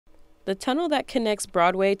The tunnel that connects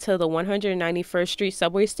Broadway to the 191st Street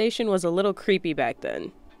subway station was a little creepy back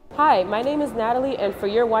then. Hi, my name is Natalie, and for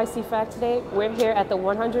your YC Fact today, we're here at the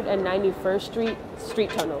 191st Street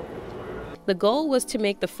Tunnel. The goal was to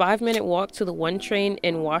make the 5-minute walk to the 1 train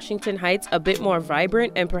in Washington Heights a bit more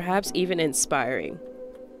vibrant and perhaps even inspiring.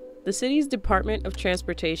 The city's Department of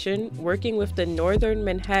Transportation, working with the Northern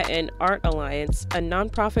Manhattan Art Alliance, a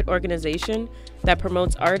nonprofit organization that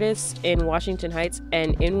promotes artists in Washington Heights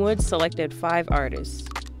and Inwood, selected 5 artists.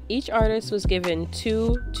 Each artist was given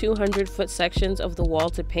 2 200-foot sections of the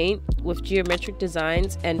wall to paint, with geometric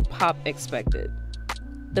designs and pop expected.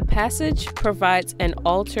 The passage provides an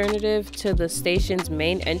alternative to the station's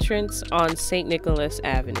main entrance on St. Nicholas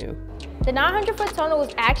Avenue. The 900-foot tunnel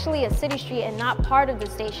was actually a city street and not part of the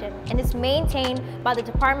station, and is maintained by the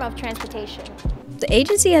Department of Transportation. The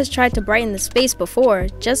agency has tried to brighten the space before.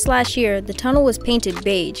 Just last year, the tunnel was painted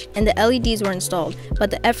beige and the LEDs were installed,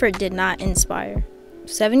 but the effort did not inspire.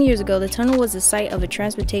 7 years ago, the tunnel was the site of a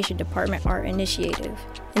Transportation Department art initiative,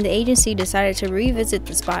 and the agency decided to revisit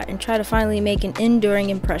the spot and try to finally make an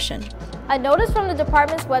enduring impression. A notice from the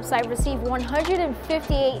department's website received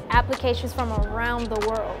 158 applications from around the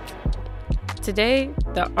world. Today,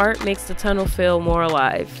 the art makes the tunnel feel more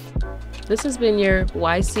alive. This has been your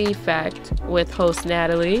YC Fact with host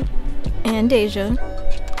Natalie And Deja.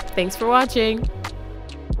 Thanks for watching.